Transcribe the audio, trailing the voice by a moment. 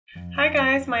Hi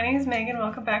guys, my name is Megan.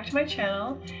 Welcome back to my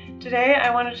channel. Today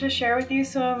I wanted to share with you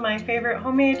some of my favorite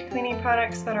homemade cleaning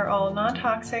products that are all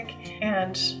non-toxic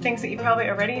and things that you probably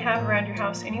already have around your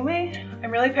house anyway.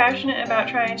 I'm really passionate about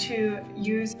trying to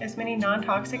use as many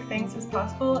non-toxic things as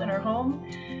possible in our home,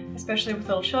 especially with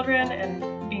little children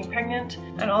and being pregnant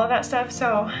and all of that stuff.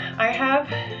 So I have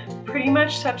pretty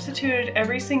much substituted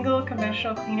every single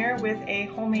conventional cleaner with a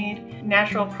homemade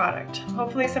natural product.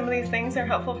 Hopefully some of these things are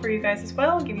helpful for you guys as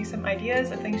well, give you some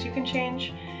ideas of things you can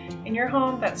change in your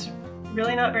home. That's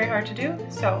really not very hard to do.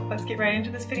 So let's get right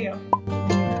into this video.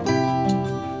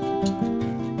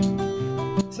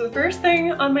 So the first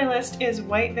thing on my list is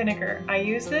white vinegar. I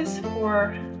use this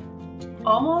for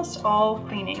almost all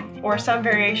cleaning, or some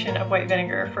variation of white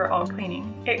vinegar for all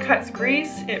cleaning. It cuts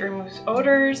grease, it removes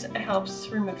odors, it helps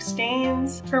remove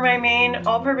stains. For my main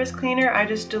all-purpose cleaner, I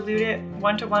just dilute it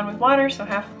 1-to-1 with water, so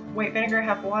half white vinegar,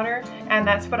 half water, and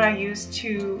that's what I use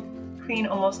to clean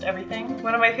almost everything.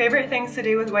 One of my favorite things to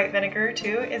do with white vinegar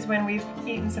too is when we've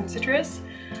eaten some citrus,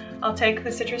 I'll take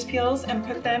the citrus peels and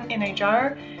put them in a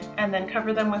jar and then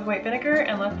cover them with white vinegar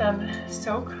and let them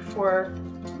soak for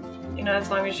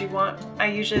as long as you want. I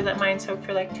usually let mine soak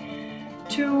for like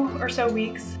 2 or so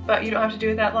weeks, but you don't have to do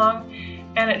it that long.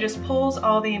 And it just pulls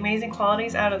all the amazing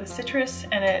qualities out of the citrus,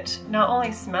 and it not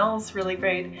only smells really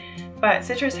great, but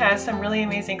citrus has some really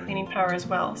amazing cleaning power as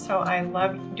well. So I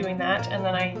love doing that, and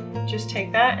then I just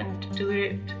take that and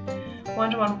dilute it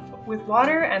 1-to-1 with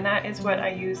water, and that is what I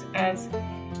use as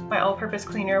my all-purpose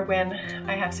cleaner when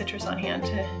I have citrus on hand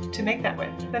to make that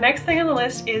with. The next thing on the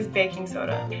list is baking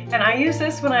soda. And I use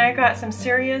this when I got some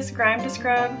serious grime to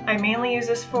scrub. I mainly use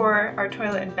this for our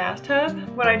toilet and bathtub.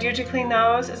 What I do to clean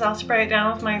those is I'll spray it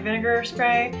down with my vinegar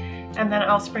spray, and then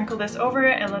I'll sprinkle this over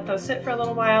it and let those sit for a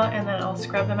little while, and then I'll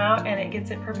scrub them out, and it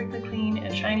gets it perfectly clean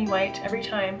and shiny white every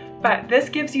time. But this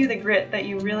gives you the grit that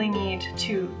you really need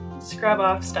to scrub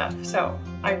off stuff, so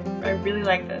I really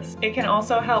like this. It can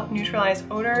also help neutralize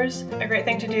odors. A great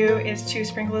thing to do is to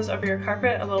sprinkle this over your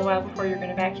carpet a little while before you're going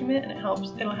to vacuum it, and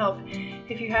it'll help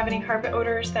if you have any carpet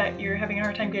odors that you're having a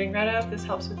hard time getting rid of. This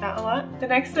helps with that a lot. The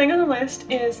next thing on the list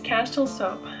is Castile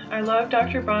soap. I love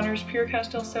Dr. Bronner's Pure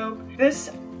Castile soap.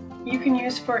 This you can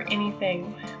use for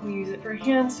anything. We use it for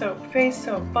hand soap, face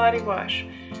soap, body wash.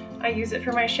 I use it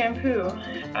for my shampoo.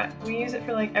 We use it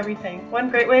for like everything.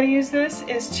 One great way to use this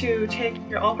is to take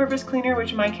your all-purpose cleaner,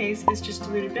 which in my case is just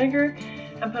diluted vinegar,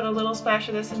 and put a little splash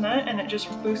of this in that, and it just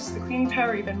boosts the cleaning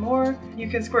power even more. You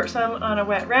can squirt some on a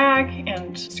wet rag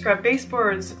and scrub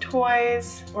baseboards,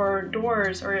 toys, or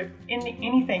doors, or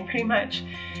anything pretty much.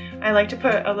 I like to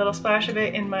put a little splash of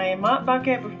it in my mop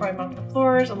bucket before I mop the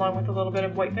floors, along with a little bit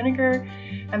of white vinegar,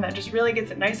 and that just really gets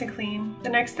it nice and clean. The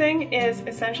next thing is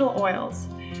essential oils.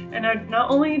 And not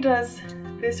only does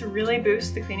this really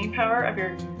boost the cleaning power of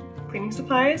your cleaning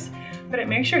supplies, but it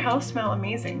makes your house smell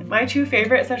amazing. My two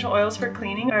favorite essential oils for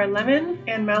cleaning are lemon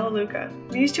and melaleuca.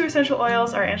 These two essential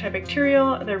oils are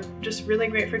antibacterial. They're just really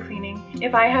great for cleaning.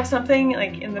 If I have something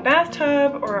like in the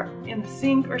bathtub or in the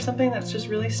sink or something that's just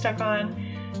really stuck on,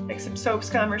 like some soap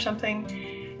scum or something,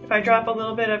 if I drop a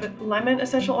little bit of lemon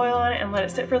essential oil on it and let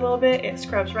it sit for a little bit, it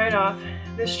scrubs right off.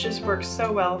 This just works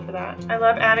so well for that. I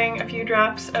love adding a few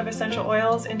drops of essential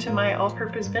oils into my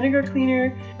all-purpose vinegar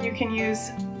cleaner. You can use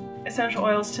essential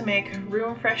oils to make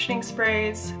room freshening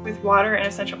sprays with water and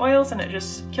essential oils, and it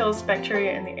just kills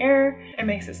bacteria in the air. It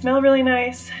makes it smell really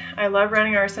nice. I love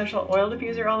running our essential oil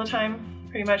diffuser all the time,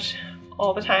 pretty much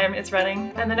all the time it's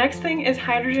running. And the next thing is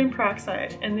hydrogen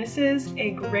peroxide, and this is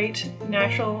a great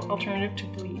natural alternative to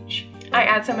bleach. I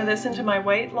add some of this into my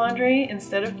white laundry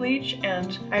instead of bleach,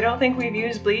 and I don't think we've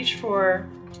used bleach for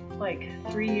like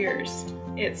 3 years.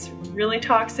 It's really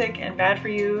toxic and bad for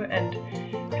you and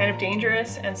kind of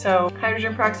dangerous, and so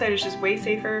hydrogen peroxide is just way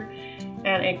safer,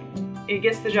 and it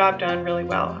gets the job done really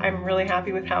well. I'm really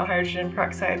happy with how hydrogen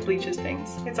peroxide bleaches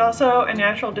things. It's also a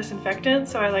natural disinfectant,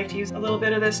 so I like to use a little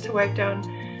bit of this to wipe down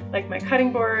like my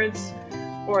cutting boards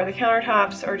or the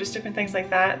countertops or just different things like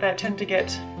that that tend to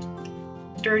get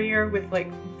dirtier with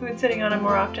like food sitting on them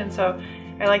more often. So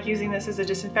I like using this as a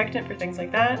disinfectant for things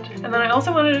like that. And then I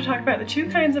also wanted to talk about the two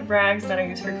kinds of rags that I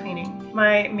use for cleaning.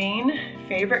 My main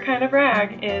favorite kind of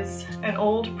rag is an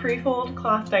old pre-fold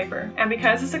cloth diaper. And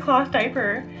because it's a cloth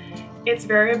diaper, it's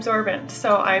very absorbent.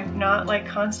 So I'm not like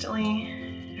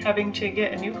constantly having to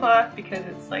get a new cloth because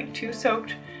it's like too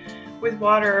soaked with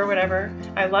water or whatever.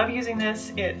 I love using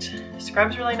this. It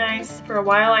scrubs really nice. For a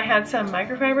while I had some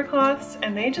microfiber cloths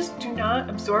and they just do not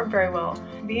absorb very well.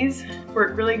 These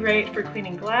work really great for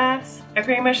cleaning glass. I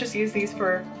pretty much just use these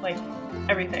for like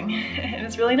everything. And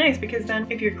it's really nice because then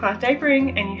if you're cloth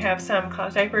diapering and you have some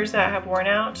cloth diapers that have worn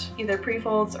out, either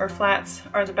pre-folds or flats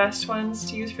are the best ones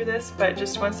to use for this, but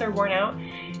just once they're worn out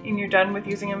and you're done with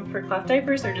using them for cloth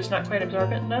diapers, they're just not quite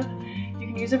absorbent enough, you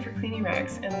can use them for cleaning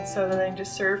rags, and so then they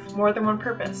just serve more than one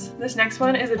purpose. This next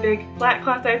one is a big flat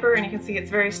cloth diaper, and you can see it's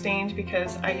very stained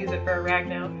because I use it for a rag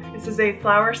now. This is a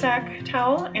flour sack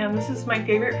towel, and this is my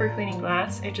favorite for cleaning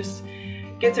glass. It just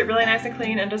gets it really nice and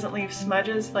clean and doesn't leave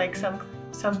smudges like some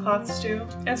cloths do.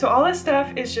 And so all this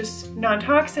stuff is just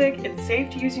non-toxic, it's safe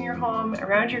to use in your home,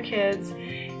 around your kids,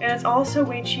 and it's also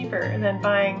way cheaper than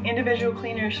buying individual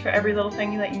cleaners for every little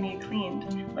thing that you need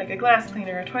cleaned, like a glass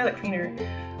cleaner, a toilet cleaner.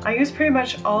 I use pretty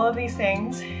much all of these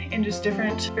things in just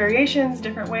different variations,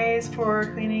 different ways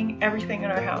for cleaning everything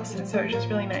in our house, and so it's just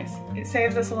really nice. It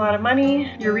saves us a lot of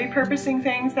money. You're repurposing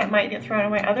things that might get thrown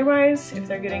away otherwise. If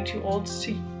they're getting too old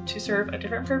to serve a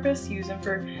different purpose, use them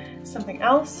for something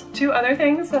else. Two other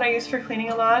things that I use for cleaning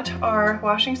a lot are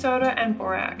washing soda and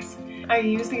borax. I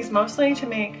use these mostly to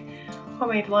make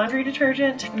homemade laundry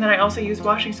detergent, and then I also use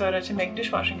washing soda to make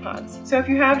dishwashing pods. So if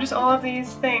you have just all of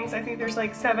these things, I think there's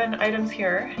like 7 items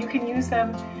here, you can use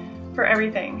them for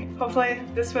everything. Hopefully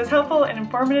this was helpful and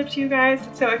informative to you guys.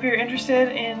 So if you're interested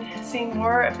in seeing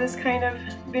more of this kind of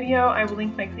video, I will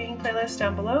link my cleaning playlist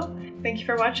down below. Thank you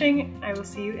for watching. I will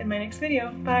see you in my next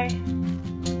video. Bye!